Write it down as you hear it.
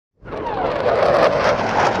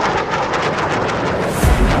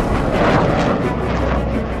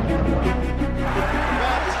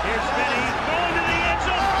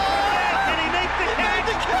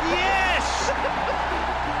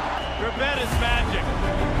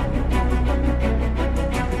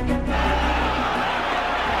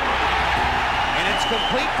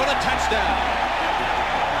for the touchdown.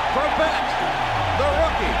 Corbett, the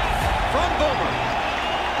rookie from Boomer.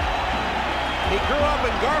 He grew up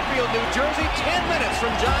in Garfield, New Jersey, 10 minutes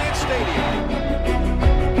from Giant Stadium.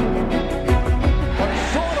 But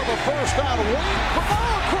short of a first down,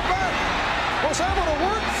 Corbett was able to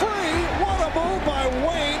work free. What a move by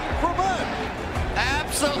Wayne Corbett.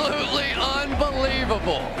 Absolutely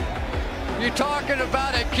unbelievable. You're talking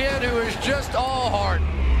about a kid who is just all heart.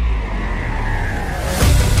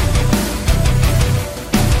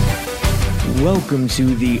 Welcome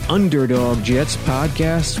to the Underdog Jets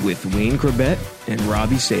podcast with Wayne Corbett and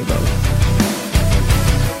Robbie Sabo.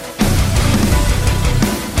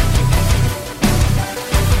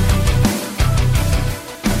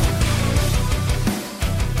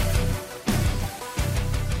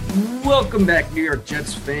 Welcome back, New York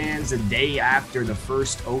Jets fans, a day after the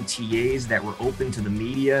first OTAs that were open to the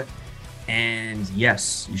media. And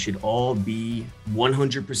yes, you should all be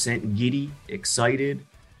 100% giddy, excited.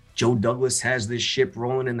 Joe Douglas has this ship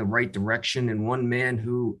rolling in the right direction. And one man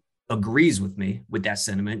who agrees with me with that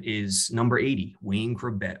sentiment is number 80, Wayne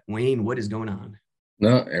Corbett. Wayne, what is going on?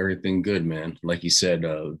 No, everything good, man. Like you said,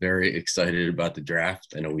 very excited about the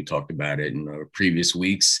draft. I know we talked about it in previous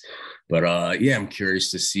weeks, but yeah, I'm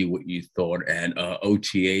curious to see what you thought at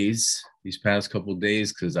OTAs these past couple of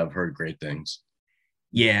days, because I've heard great things.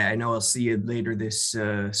 Yeah, I know I'll see you later this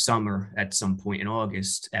summer at some point in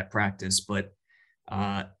August at practice, but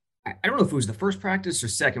I don't know if it was the first practice or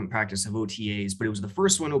second practice of OTAs, but it was the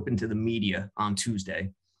first one open to the media on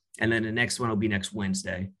Tuesday. And then the next one will be next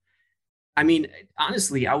Wednesday. I mean,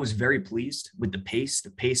 honestly, I was very pleased with the pace.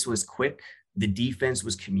 The pace was quick. The defense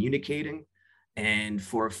was communicating. And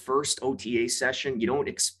for a first OTA session, you don't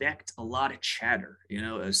expect a lot of chatter. You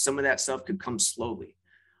know, some of that stuff could come slowly.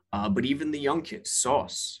 But even the young kids,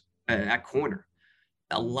 Sauce at corner,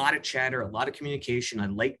 a lot of chatter, a lot of communication. I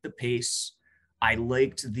liked the pace. I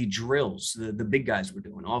liked the drills the big guys were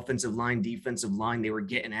doing. Offensive line, defensive line, they were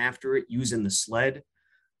getting after it, using the sled.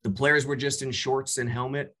 The players were just in shorts and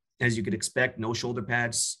helmet, as you could expect. No shoulder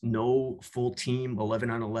pads, no full team, 11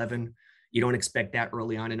 on 11. You don't expect that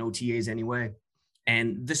early on in OTAs anyway.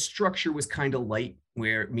 And the structure was kind of light,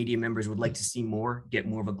 where media members would like to see more, get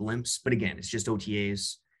more of a glimpse. But again, it's just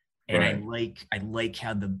OTAs. And right. I like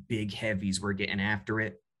how the big heavies were getting after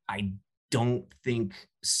it. I don't think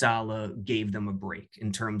Saleh gave them a break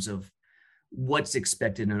in terms of what's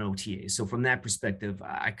expected in OTA. So from that perspective,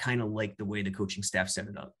 I kind of like the way the coaching staff set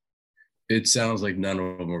it up. It sounds like none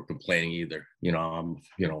of them were complaining either. I'm,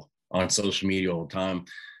 on social media all the time.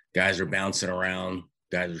 Guys are bouncing around.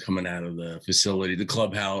 Guys are coming out of the facility, the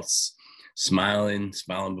clubhouse, smiling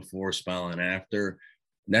before, smiling after.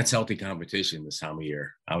 That's healthy competition this time of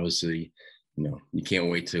year. Obviously, you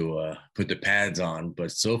can't wait to put the pads on,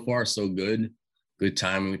 but so far so good. Good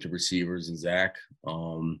timing with the receivers and Zach.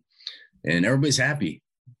 And everybody's happy.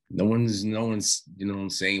 No one's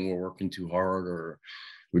saying we're working too hard or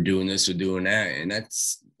we're doing this or doing that. And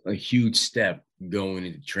that's a huge step going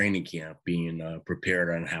into training camp, being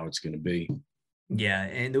prepared on how it's going to be. Yeah,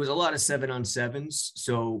 and there was a lot of 7-on-7s,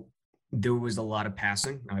 so there was a lot of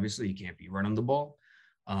passing. Obviously, you can't be running the ball.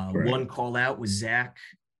 Right. One call out was Zach,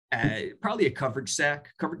 probably a coverage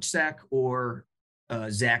sack, or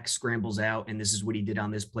Zach scrambles out, and this is what he did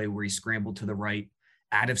on this play, where he scrambled to the right,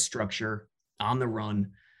 out of structure, on the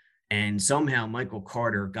run, and somehow Michael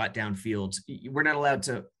Carter got downfield. We're not allowed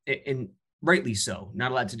to, and rightly so,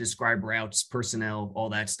 not allowed to describe routes, personnel, all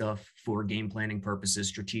that stuff for game planning purposes,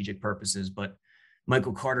 strategic purposes, but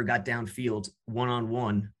Michael Carter got downfield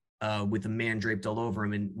one-on-one with a man draped all over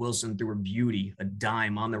him, and Wilson threw a beauty, a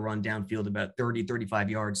dime on the run downfield about 30, 35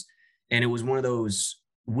 yards. And it was one of those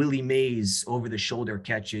Willie Mays over the shoulder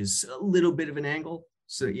catches, a little bit of an angle.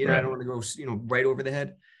 So, right. I don't want to go, right over the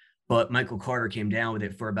head, but Michael Carter came down with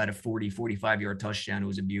it for about a 40, 45 yard touchdown. It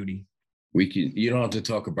was a beauty. You don't have to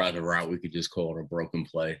talk about the route. We could just call it a broken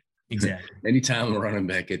play. Exactly. Anytime the running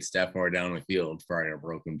back gets that far down the field, it's probably a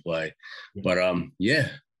broken play. Yeah. But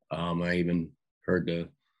I even heard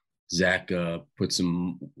Zach put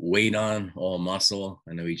some weight on, all muscle.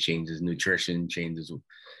 I know he changed his nutrition, changes,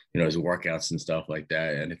 his workouts and stuff like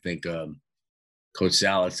that. And I think Coach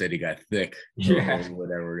Saleh said he got thick,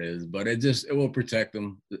 whatever it is. But it will protect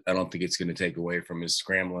him. I don't think it's going to take away from his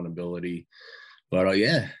scrambling ability. But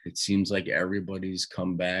it seems like everybody's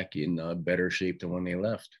come back in better shape than when they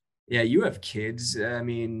left. Yeah, you have kids. I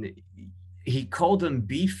mean, he called him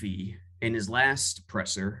beefy in his last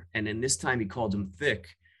presser, and then this time he called him thick.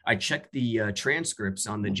 I checked the transcripts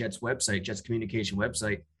on the Jets website, Jets communication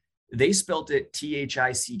website. They spelt it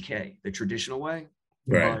Thick, the traditional way.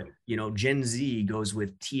 Right. But, Gen Z goes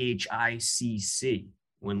with Thicc.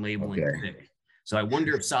 when labeling thick. So I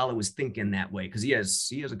wonder if Saleh was thinking that way, because he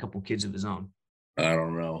has a couple kids of his own. I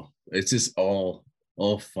don't know. It's just all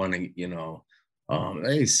funny, you know.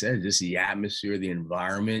 Like I said, just the atmosphere, the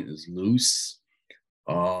environment is loose.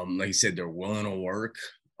 Like I said, they're willing to work.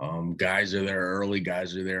 Guys are there early.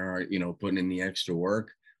 Guys are there, you know, putting in the extra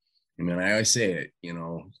work. I mean, I always say it, you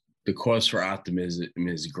know, the cause for optimism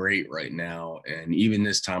is great right now. And even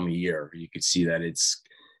this time of year, you could see that it's,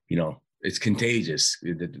 you know, it's contagious.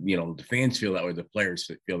 You know, the fans feel that way. The players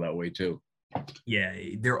feel that way too. Yeah,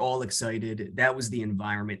 they're all excited. That was the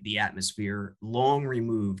environment, the atmosphere, long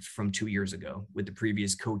removed from 2 years ago with the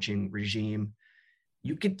previous coaching regime.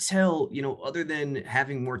 You could tell, you know, other than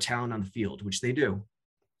having more talent on the field, which they do.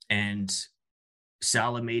 And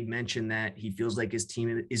Saleh made mention that he feels like his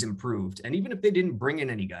team is improved. And even if they didn't bring in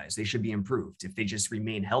any guys, they should be improved if they just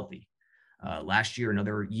remain healthy. Last year,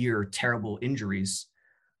 another year, terrible injuries.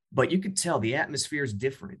 But you could tell the atmosphere is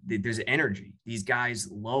different. There's energy. These guys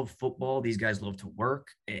love football. These guys love to work.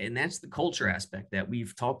 And that's the culture aspect that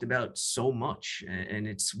we've talked about so much. And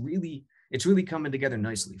it's really coming together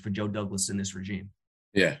nicely for Joe Douglas and this regime.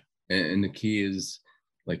 Yeah. And the key is,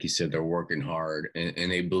 like you said, they're working hard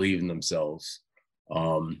and they believe in themselves.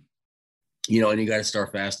 You know, and you got to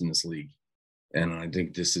start fast in this league. And I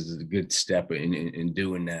think this is a good step in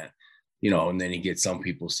doing that, you know, and then you get some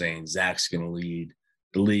people saying Zach's going to lead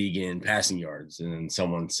the league in passing yards. And then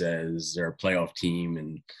someone says they're a playoff team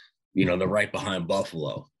and, you know, they're right behind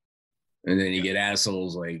Buffalo. And then you get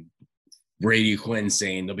assholes like Brady Quinn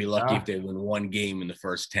saying they'll be lucky if they win one game in the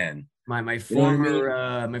first 10. My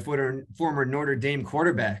former Notre Dame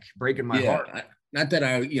quarterback breaking my heart. Not that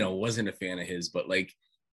I, you know, wasn't a fan of his, but like,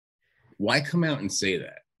 why come out and say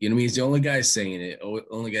that? You know what I mean? He's the only guy saying it,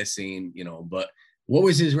 only guy saying, you know, but what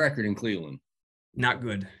was his record in Cleveland? Not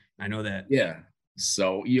good. I know that. Yeah.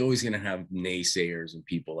 So you're always going to have naysayers and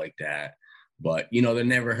people like that. But, you know, they're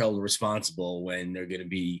never held responsible when they're going to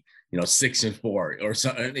be, you know, 6-4 or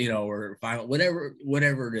something, you know, or 5,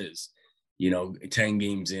 whatever it is, you know, 10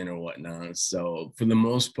 games in or whatnot. So for the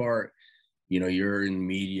most part, you know, you're in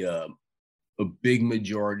media. A big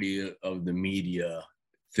majority of the media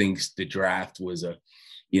thinks the draft was a,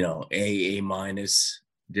 you know, A minus.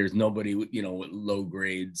 There's nobody, you know, with low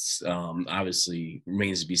grades. Obviously,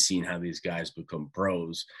 remains to be seen how these guys become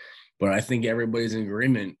pros. But I think everybody's in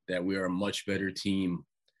agreement that we are a much better team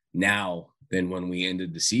now than when we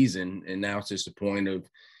ended the season. And now it's just a point of,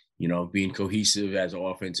 you know, being cohesive as an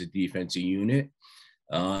offensive, defensive unit.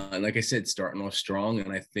 And like I said, starting off strong.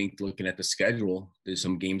 And I think looking at the schedule, there's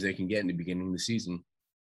some games they can get in the beginning of the season.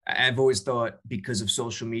 I've always thought because of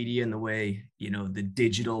social media and the way, you know, the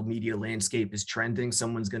digital media landscape is trending,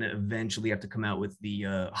 someone's going to eventually have to come out with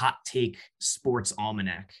the hot take sports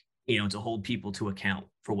almanac, you know, to hold people to account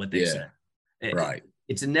for what they said. Right.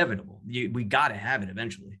 It's inevitable. We got to have it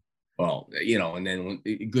eventually. Well, you know, and then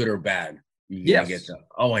when, good or bad, you gotta get to,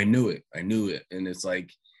 oh, I knew it. And it's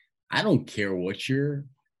like, I don't care what you're,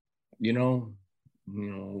 you know,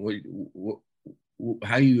 what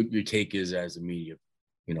how your take is as a media,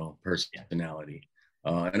 you know, personality.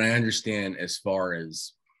 And I understand as far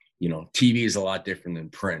as, you know, TV is a lot different than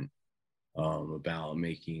print, about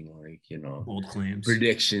making like, you know, bold claims,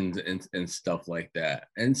 predictions and stuff like that.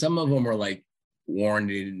 And some of them are like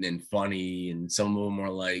warranted and funny, and some of them are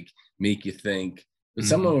like make you think, but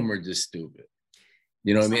some of them are just stupid.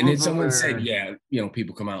 You know what I mean? And someone said, yeah, you know,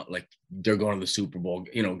 people come out like they're going to the Super Bowl,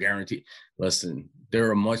 you know, guaranteed. Listen,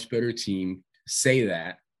 they're a much better team. Say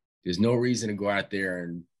that. There's no reason to go out there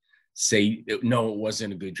and say, no, it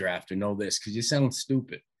wasn't a good draft or no this, because you sound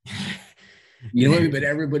stupid. You know what I mean? But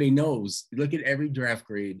everybody knows. Look at every draft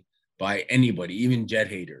grade by anybody, even Jet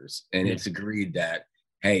haters. And it's agreed that,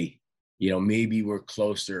 hey, you know, maybe we're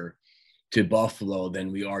closer to Buffalo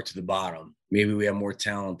than we are to the bottom. Maybe we have more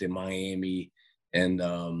talent in Miami. And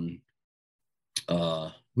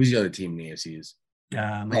who's the other team in the AFC is?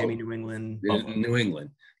 Miami, New England. New England.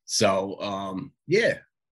 So, yeah.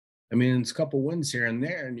 I mean, it's a couple wins here and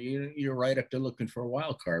there, and you're right up there looking for a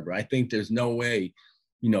wild card. But I think there's no way,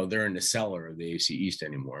 you know, they're in the cellar of the AFC East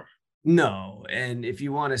anymore. No. And if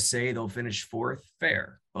you want to say they'll finish fourth,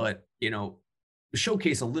 fair. But, you know,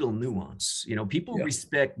 showcase a little nuance. You know, people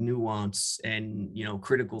respect nuance and, you know,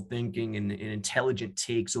 critical thinking and intelligent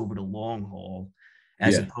takes over the long haul,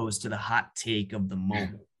 as opposed to the hot take of the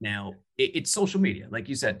moment. Now, it's social media. Like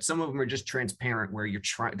you said, some of them are just transparent where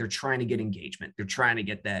they're trying to get engagement. They're trying to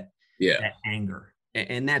get that anger.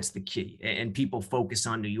 And that's the key. And people focus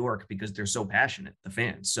on New York because they're so passionate, the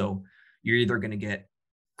fans. So you're either going to get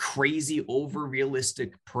crazy over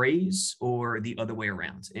realistic praise or the other way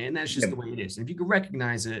around. And that's just the way it is. And if you could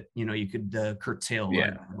recognize it, you could curtail a lot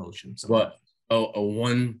of emotion. But a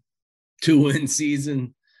 1-2 win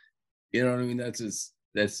season, you know what I mean? That's just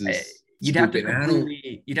you'd have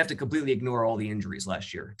to completely ignore all the injuries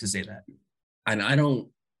last year to say that. And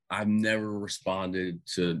I've never responded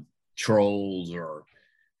to trolls or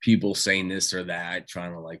people saying this or that,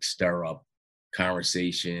 trying to like stir up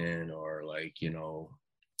conversation or like,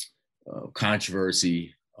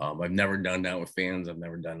 controversy. I've never done that with fans. I've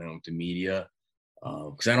never done that with the media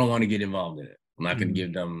because I don't want to get involved in it. I'm not going to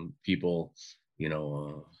give them people,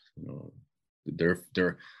 their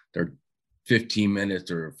 15 minutes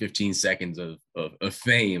or 15 seconds of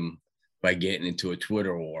fame by getting into a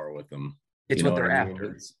Twitter war with them. It's what they're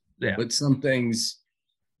after. Yeah. But some things,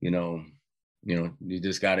 you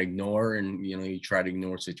just got to ignore, and, you try to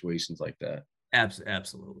ignore situations like that.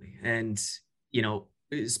 Absolutely. And,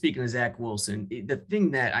 speaking of Zach Wilson, the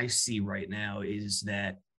thing that I see right now is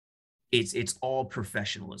that it's all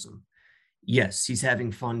professionalism. Yes, he's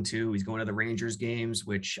having fun too. He's going to the Rangers games,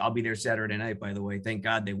 which I'll be there Saturday night, by the way. Thank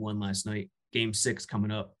God they won last night. Game 6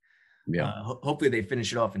 coming up. Yeah. Hopefully they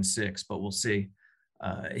finish it off in 6, but we'll see.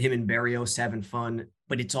 Him and Barrios having fun,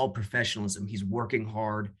 but it's all professionalism. He's working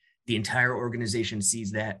hard. The entire organization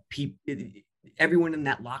sees that. Everyone in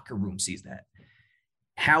that locker room sees that.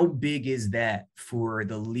 How big is that for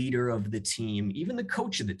the leader of the team, even the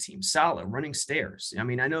coach of the team, Saleh, running stairs? I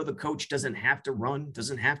mean, I know the coach doesn't have to run,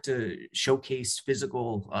 doesn't have to showcase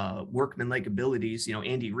physical workman-like abilities.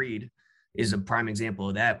 Andy Reid is a prime example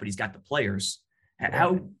of that, but he's got the players.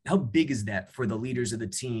 How big is that for the leaders of the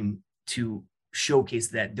team to showcase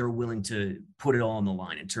that they're willing to put it all on the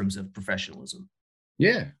line in terms of professionalism?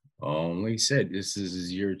 Yeah. Like you said, this is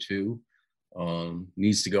his year 2.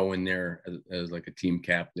 Needs to go in there as like a team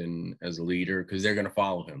captain, as a leader, because they're going to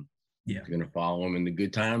follow him. Yeah. They're going to follow him in the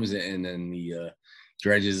good times and then the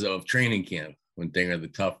dredges of training camp when things are the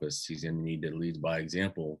toughest. He's going to need to lead by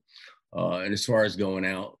example. And as far as going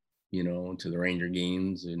out, to the Ranger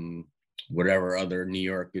games and whatever other New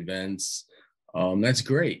York events, that's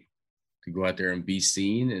great to go out there and be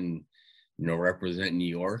seen and, represent New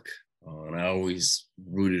York. And I always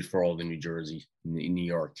rooted for all the New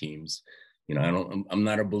York teams. I'm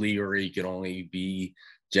not a believer you can only be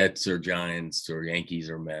Jets or Giants or Yankees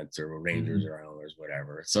or Mets or Rangers or Islanders,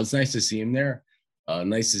 whatever. So it's nice to see him there.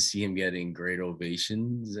 Nice to see him getting great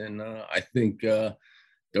ovations. And I think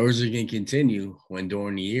those are going to continue when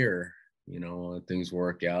during the year, things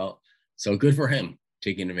work out. So good for him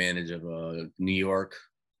taking advantage of New York.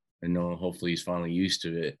 I know hopefully he's finally used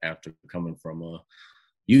to it after coming from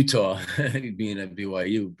Utah, being at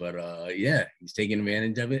BYU, but he's taking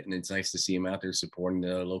advantage of it, and it's nice to see him out there supporting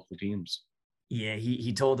the local teams. Yeah,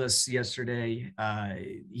 he told us yesterday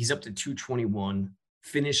he's up to 221,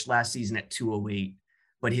 finished last season at 208,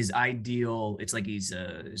 but his ideal, it's like he's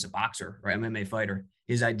a boxer or MMA fighter.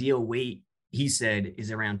 His ideal weight, he said,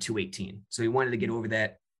 is around 218. So he wanted to get over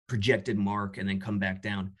that projected mark and then come back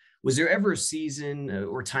down. Was there ever a season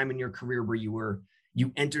or time in your career where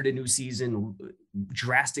you entered a new season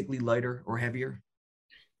drastically lighter or heavier?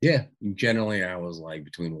 Yeah, generally I was like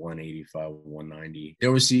between 185 and 190.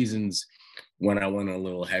 There were seasons when I went a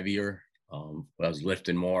little heavier. I was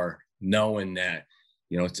lifting more, knowing that,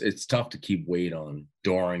 it's tough to keep weight on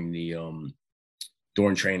during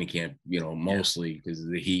training camp, mostly because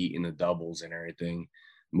of the heat and the doubles and everything.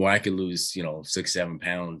 Well, I could lose, 6-7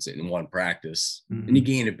 pounds in one practice, and you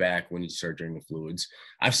gain it back when you start drinking fluids.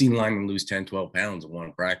 I've seen linemen lose 10-12 pounds in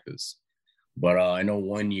one practice. But I know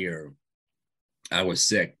one year I was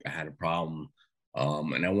sick. I had a problem,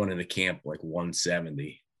 and I went into camp like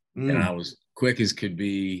 170, and I was quick as could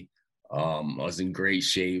be. I was in great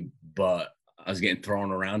shape, but I was getting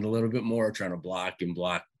thrown around a little bit more, trying to block,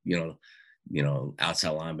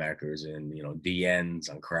 outside linebackers and, DNs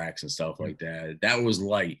on cracks and stuff like that. That was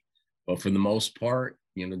light. But for the most part,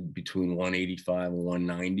 between 185 and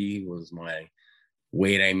 190 was my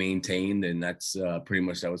weight I maintained. And that's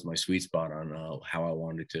that was my sweet spot on how I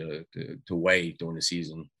wanted to weigh during the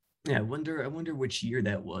season. Yeah, I wonder which year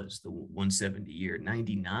that was, the 170 year,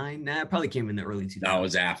 99? Nah, it probably came in the early 2000s. That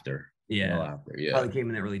was after. Yeah. Probably came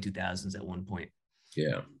in the early 2000s at one point.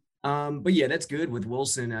 Yeah. But yeah, that's good with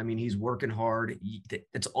Wilson. I mean, he's working hard.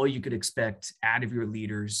 That's all you could expect out of your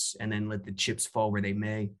leaders, and then let the chips fall where they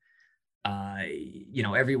may.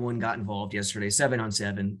 Everyone got involved yesterday,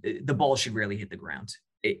 7-on-7. The ball should rarely hit the ground.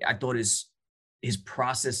 I thought his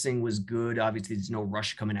processing was good. Obviously, there's no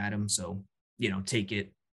rush coming at him, so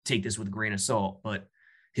take this with a grain of salt. But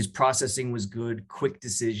his processing was good, quick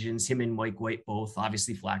decisions. Him and Mike White both.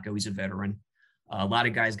 Obviously, Flacco, he's a veteran. A lot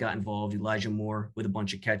of guys got involved. Elijah Moore with a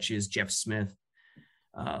bunch of catches, Jeff Smith,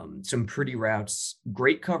 some pretty routes,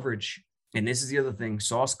 great coverage. And this is the other thing,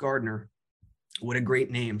 Sauce Gardner, what a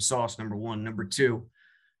great name, Sauce, number one. Number two,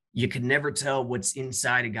 you could never tell what's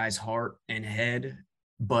inside a guy's heart and head,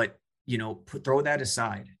 but, throw that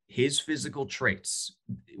aside. His physical traits,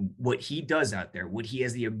 what he does out there, what he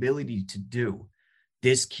has the ability to do,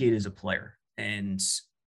 this kid is a player. And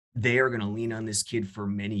they are going to lean on this kid for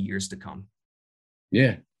many years to come.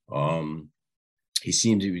 Yeah. He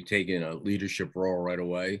seems to be taking a leadership role right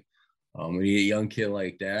away. When you get a young kid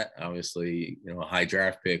like that, obviously, a high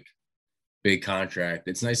draft pick, big contract.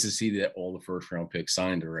 It's nice to see that all the first round picks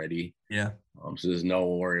signed already. Yeah. So there's no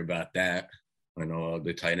worry about that. I know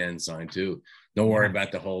the tight end signed too. Don't worry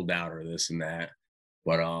about the holdout or this and that.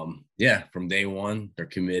 But from day one, they're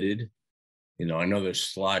committed. I know they're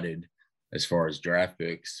slotted as far as draft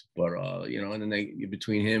picks, but and then they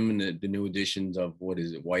between him and the new additions of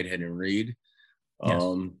Whitehead and Reed,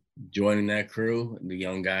 joining that crew, the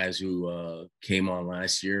young guys who came on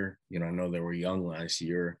last year. I know they were young last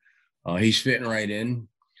year. He's fitting right in.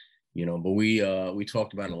 But we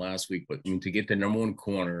talked about it last week. But to get the number one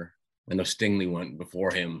corner, I know Stingley went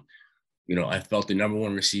before him. I felt the number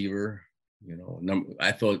one receiver.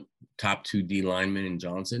 I thought top 2 D linemen in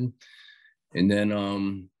Johnson, and then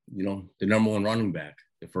the number one running back,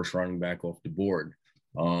 the first running back off the board.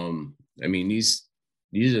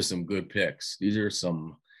 These are some good picks. These are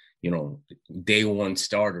some, day one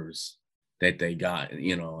starters that they got,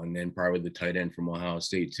 and then probably the tight end from Ohio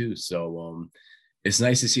State too. So it's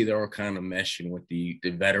nice to see they're all kind of meshing with the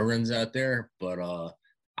veterans out there, but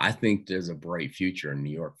I think there's a bright future in New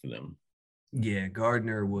York for them. Yeah,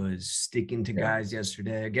 Gardner was sticking to guys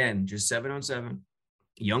yesterday. Again, just 7-on-7,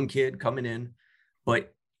 young kid coming in,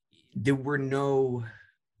 but there were no,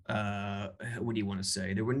 what do you want to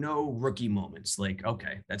say? There were no rookie moments. Like,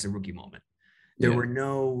 okay, that's a rookie moment. There were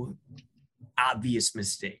no obvious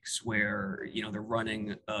mistakes where, they're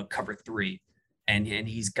running cover 3 and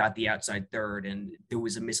he's got the outside third and there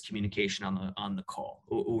was a miscommunication on the call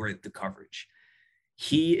or the coverage.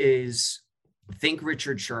 He is, think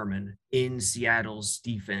Richard Sherman in Seattle's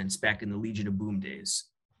defense back in the Legion of Boom days.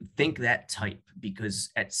 Think that type, because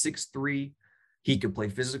at 6'3", he could play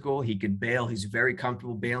physical. He could bail. He's very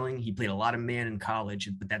comfortable bailing. He played a lot of man in college,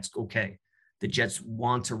 but that's okay. The Jets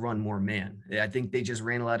want to run more man. I think they just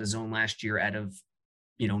ran a lot of zone last year out of,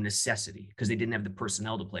 necessity because they didn't have the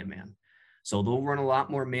personnel to play man. So they'll run a lot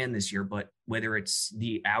more man this year, but whether it's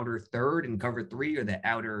the outer third in cover 3 or the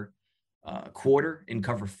outer quarter in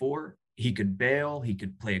cover 4, he could bail. He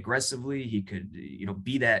could play aggressively. He could,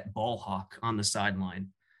 be that ball hawk on the sideline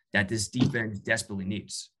that this defense desperately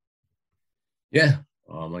needs. Yeah.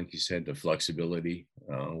 Like you said, the flexibility,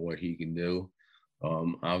 what he can do.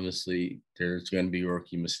 Obviously, there's going to be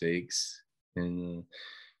rookie mistakes and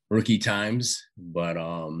rookie times, but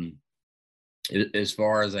as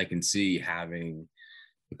far as I can see, having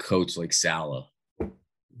a coach like Saleh,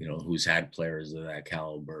 who's had players of that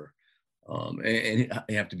caliber, and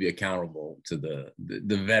you have to be accountable to the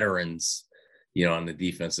veterans, on the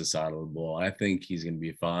defensive side of the ball. I think he's going to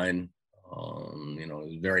be fine.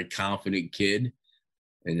 He's a very confident kid,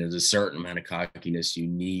 and there's a certain amount of cockiness you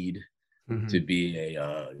need to be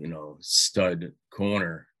a stud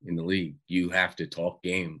corner in the league. You have to talk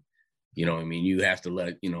game. You have to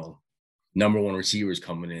let number one receivers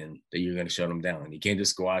coming in that you're going to shut them down. You can't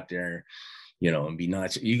just go out there, and be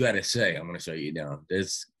nuts. You got to say, I'm going to shut you down.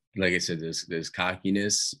 There's, like I said, there's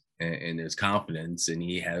cockiness and there's confidence, and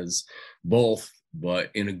he has both,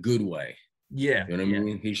 but in a good way. Yeah. You know what I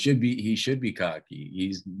mean? He should be cocky.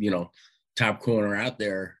 He's, top corner out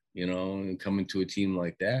there, and coming to a team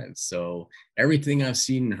like that. So everything I've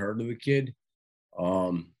seen and heard of the kid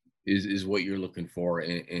is what you're looking for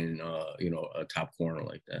in a top corner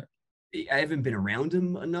like that. I haven't been around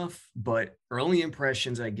him enough, but early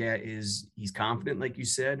impressions I get is he's confident, like you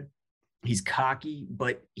said. He's cocky,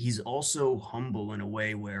 but he's also humble in a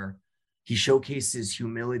way where he showcases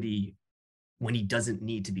humility when he doesn't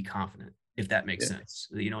need to be confident, if that makes sense,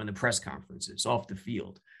 in the press conferences, off the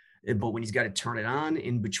field. But when he's got to turn it on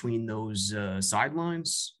in between those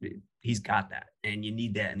sidelines, he's got that. And you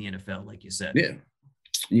need that in the NFL, like you said. Yeah.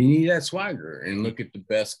 You need that swagger. And look at the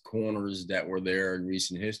best corners that were there in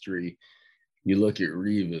recent history. You look at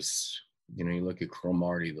Revis, you look at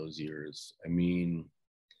Cromartie those years. I mean,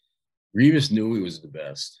 Revis knew he was the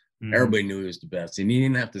best. Mm-hmm. Everybody knew he was the best. And he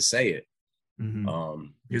didn't have to say it. Mm-hmm.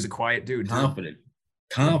 He was a quiet dude.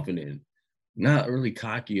 Confident. Not really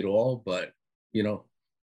cocky at all, but,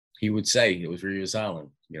 he would say it was Revis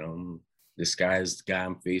Island. This guy's the guy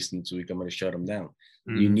I'm facing this week. I'm going to shut him down.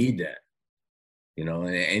 Mm-hmm. You need that. You know,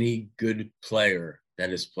 and any good player that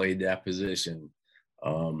has played that position,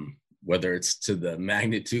 whether it's to the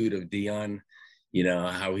magnitude of Dion, you know,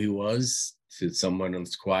 how he was, to someone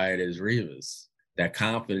as quiet as Rivas, that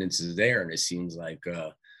confidence is there. And it seems like,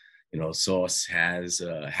 you know, Sauce has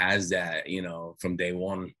that, you know, from day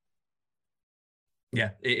one.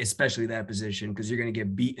 Yeah, especially that position, because you're going to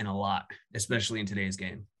get beaten a lot, especially in today's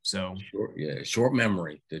game. So short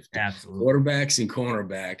memory. The absolutely. Quarterbacks and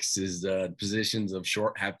cornerbacks is positions of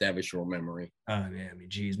have to have a short memory. Yeah, I mean,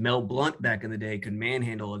 geez, Mel Blount back in the day could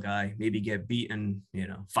manhandle a guy, maybe get beaten, you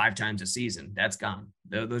know, 5 times a season. That's gone.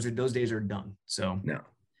 Those days are done. So no.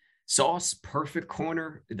 Sauce, perfect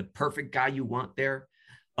corner, the perfect guy you want there.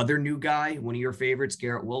 Other new guy, one of your favorites,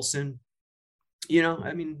 Garrett Wilson. You know,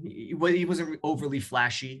 I mean, he wasn't overly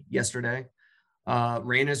flashy yesterday.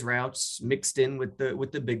 Ran his routes, mixed in with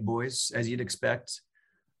the big boys, as you'd expect.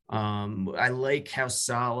 I like how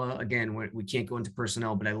Saleh, again, we can't go into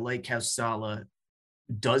personnel, but I like how Saleh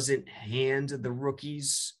doesn't hand the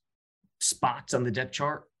rookies spots on the depth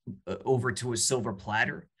chart over to a silver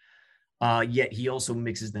platter. Yet he also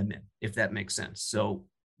mixes them in, if that makes sense. So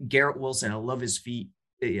Garrett Wilson, I love his feet.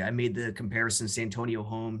 I made the comparison, Santonio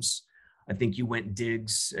Holmes. I think you went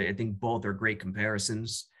Diggs. I think both are great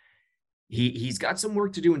comparisons. He's got some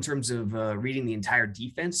work to do in terms of reading the entire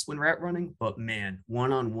defense when route running, but man,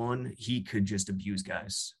 one-on-one, he could just abuse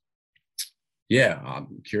guys. Yeah,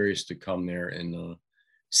 I'm curious to come there and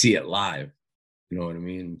see it live. You know what I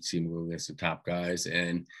mean? See him go against the top guys.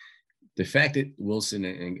 And the fact that Wilson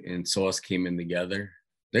and Sauce came in together,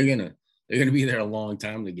 they're gonna be there a long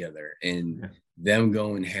time together. And them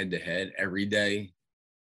going head to head every day,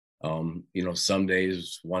 you know, some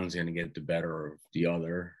days one's gonna get the better of the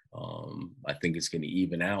other. I think it's gonna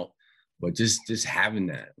even out. But just having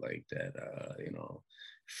that, like that, you know,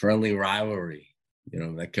 friendly rivalry, you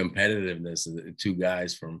know, that competitiveness of the two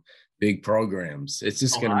guys from big programs, it's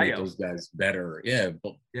just gonna make those guys better.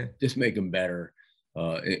 Just make them better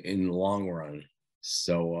in the long run.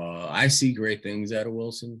 So I see great things out of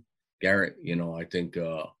Wilson. Garrett, you know, I think,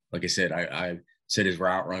 like I said, I said his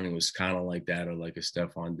route running was kind of like that, or like a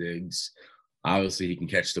Stephon Diggs. Obviously, he can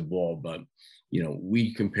catch the ball, but, you know,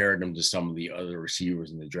 we compared him to some of the other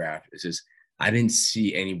receivers in the draft. It's just, I didn't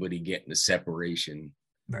see anybody getting the separation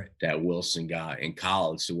that Wilson got in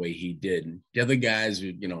college the way he did. The other guys,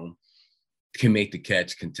 you know, can make the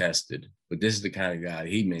catch contested, but this is the kind of guy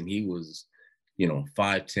he was, you know,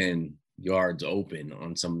 5-10 yards open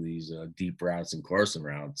on some of these deep routes and crossing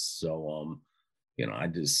routes. So, you know,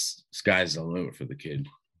 sky's the limit for the kid.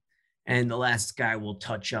 And the last guy we'll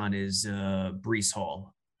touch on is Breece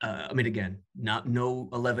Hall. I mean, again, no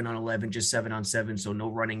 11 on 11, just 7 on 7, so no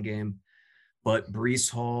running game. But Breece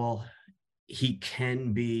Hall, he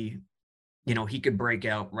can be, you know, he could break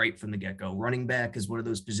out right from the get-go. Running back is one of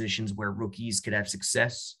those positions where rookies could have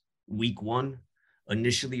success week 1,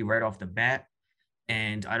 initially right off the bat.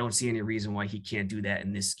 And I don't see any reason why he can't do that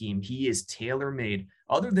in this scheme. He is tailor-made,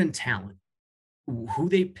 other than talent. Who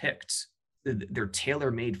they picked, they're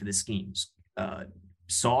tailor-made for the schemes.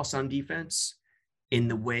 Sauce on defense, in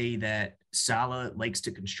the way that Saleh likes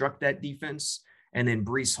to construct that defense, and then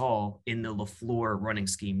Breece Hall in the LaFleur running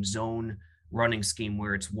scheme, zone running scheme,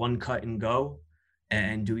 where it's one cut and go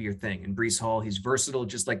and do your thing. And Breece Hall, he's versatile,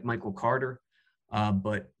 just like Michael Carter.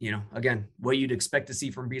 But, you know, again, what you'd expect to see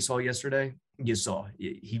from Breece Hall yesterday, you saw.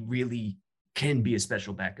 He really can be a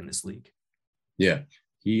special back in this league. Yeah,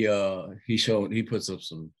 he puts up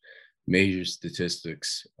some major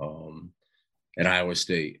statistics at Iowa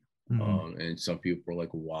State. Mm-hmm. And some people are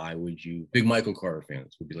like, why would you, big Michael Carter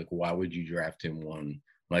fans would be like, why would you draft him when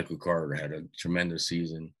Michael Carter had a tremendous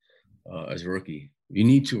season as a rookie? You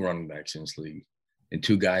need 2 running backs in this league and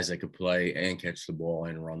 2 guys that could play and catch the ball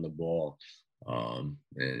and run the ball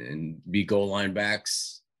and be goal line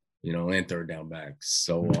backs, you know, and third down backs.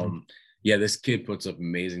 So, yeah, this kid puts up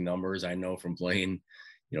amazing numbers. I know from playing,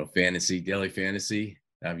 you know, daily fantasy,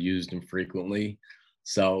 I've used them frequently.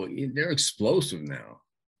 So they're explosive now.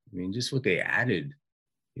 I mean, just what they added,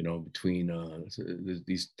 you know, between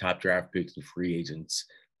these top draft picks, the free agents,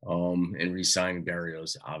 and re-signing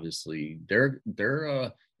Berrios, obviously, they're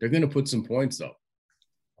going to put some points up.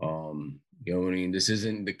 You know what I mean? This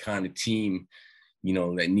isn't the kind of team, you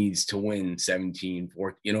know, that needs to win 17-14.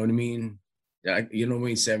 You know what I mean? You know what I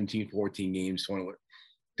mean? 17, 14 games, 20.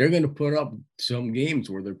 They're going to put up some games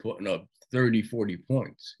where they're putting up 30, 40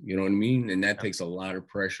 points. You know what I mean? And that takes a lot of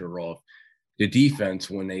pressure off the defense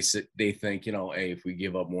when they think, you know, hey, if we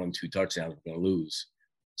give up 1-2 touchdowns, we're going to lose.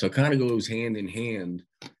 So it kind of goes hand in hand,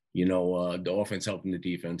 you know, the offense helping the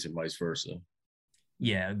defense and vice versa.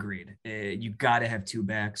 Yeah, agreed. You got to have two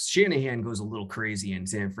backs. Shanahan goes a little crazy in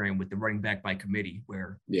San Fran with the running back by committee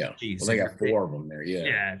where, well, they got four of them there.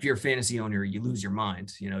 Yeah. If you're a fantasy owner, you lose your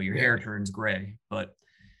mind. Your hair turns gray. But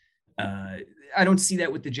I don't see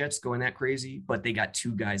that with the Jets going that crazy, but they got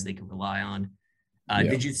two guys they can rely on.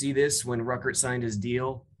 Did you see this when Ruckert signed his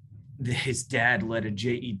deal? His dad led a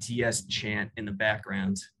JETS chant in the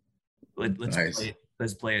background.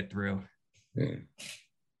 Let's play it through. Yeah.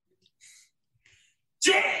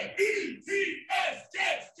 JETS,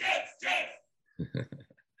 Jets.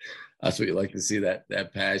 That's what you like to see,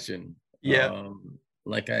 that passion. Yeah.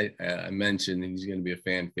 Like I mentioned, he's going to be a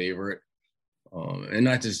fan favorite, and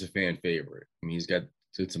not just a fan favorite. I mean, he's got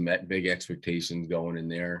some big expectations going in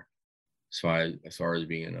there, as far as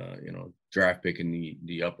being a draft pick in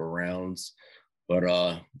the upper rounds. But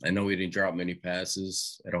I know he didn't drop many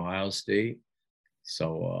passes at Ohio State,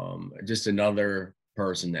 so just another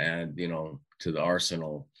person to add, to the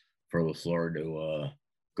arsenal for LaFleur to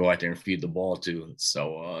go out there and feed the ball to.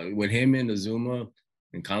 So with him and Azuma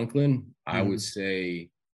and Conklin, I would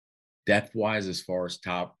say depth-wise, as far as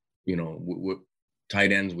top, with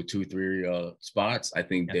tight ends with 2-3 spots, I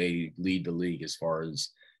think they lead the league as far as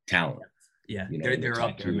talent. Yeah, they're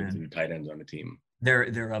up there, man. Tight ends on the team.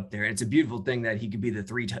 They're up there. It's a beautiful thing that he could be the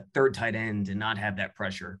third tight end and not have that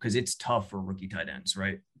pressure, because it's tough for rookie tight ends,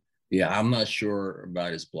 right? Yeah, I'm not sure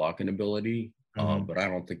about his blocking ability, but I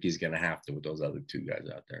don't think he's going to have to with those other two guys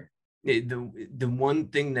out there. The one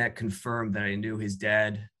thing that confirmed that I knew his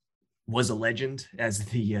dad was a legend, as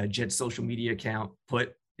the Jets social media account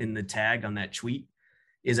put in the tag on that tweet,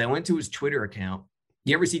 is I went to his Twitter account.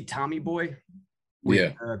 You ever see Tommy Boy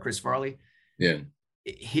with Chris Farley? Yeah.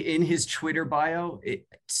 In his Twitter bio, it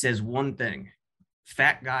says one thing: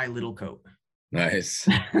 fat guy, little coat. Nice.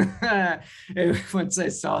 Once I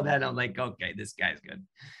saw that, I'm like, okay, this guy's good.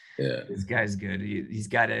 Yeah, this guy's good. He's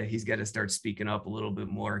got to start speaking up a little bit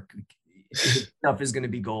more. His stuff is going to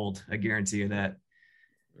be gold. I guarantee you that.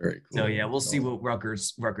 Very cool. So yeah, we'll see what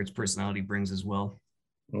Ruckert's personality brings as well.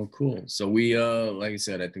 Oh, cool. So we, like I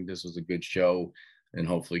said, I think this was a good show, and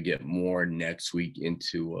hopefully get more next week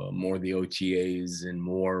into more of the OTAs and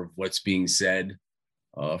more of what's being said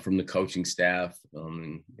from the coaching staff.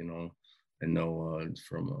 I know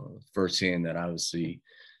from firsthand that obviously,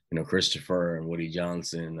 Christopher and Woody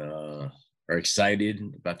Johnson are excited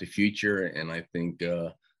about the future. And I think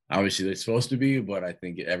obviously they're supposed to be, but I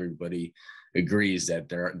think everybody agrees that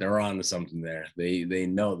they're on to something there. They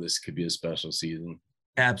know this could be a special season.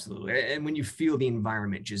 Absolutely. And when you feel the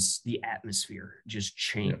environment, just the atmosphere just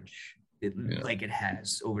change, like it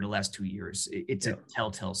has over the last 2 years, it's a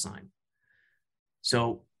telltale sign.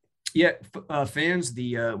 So fans,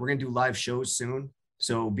 we're going to do live shows soon.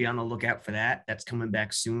 So be on the lookout for that. That's coming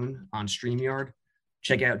back soon on StreamYard.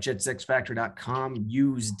 Check out jetsxfactor.com.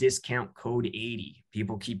 Use discount code 80.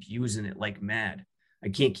 People keep using it like mad. I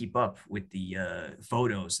can't keep up with the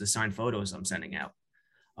the signed photos I'm sending out.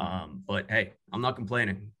 But hey, I'm not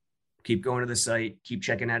complaining. Keep going to the site. Keep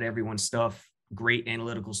checking out everyone's stuff. Great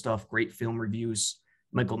analytical stuff. Great film reviews.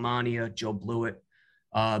 Michael Mania, Joe Blewett.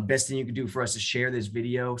 Best thing you can do for us is share this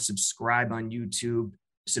video, subscribe on YouTube,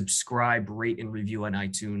 subscribe, rate, and review on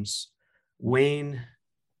iTunes. Wayne,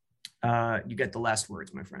 you get the last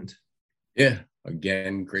words, my friend. Yeah,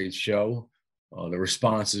 again, great show. The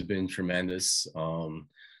response has been tremendous.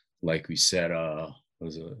 Like we said, it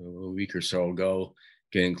was a week or so ago,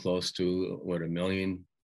 getting close to 1 million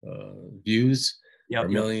views. Yep,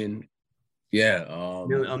 1 million. Yeah.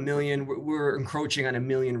 A million. We're encroaching on 1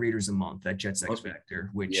 million readers a month at Jets X Factor,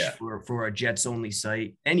 which for a Jets only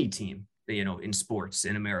site, any team, in sports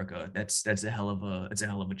in America, that's a hell of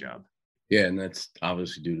a job. Yeah. And that's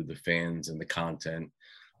obviously due to the fans and the content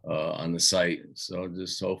on the site. So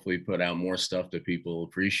just hopefully put out more stuff that people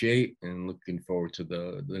appreciate, and looking forward to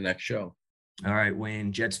the next show. All right,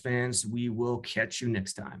 Wayne, Jets fans, we will catch you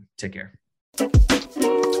next time. Take care.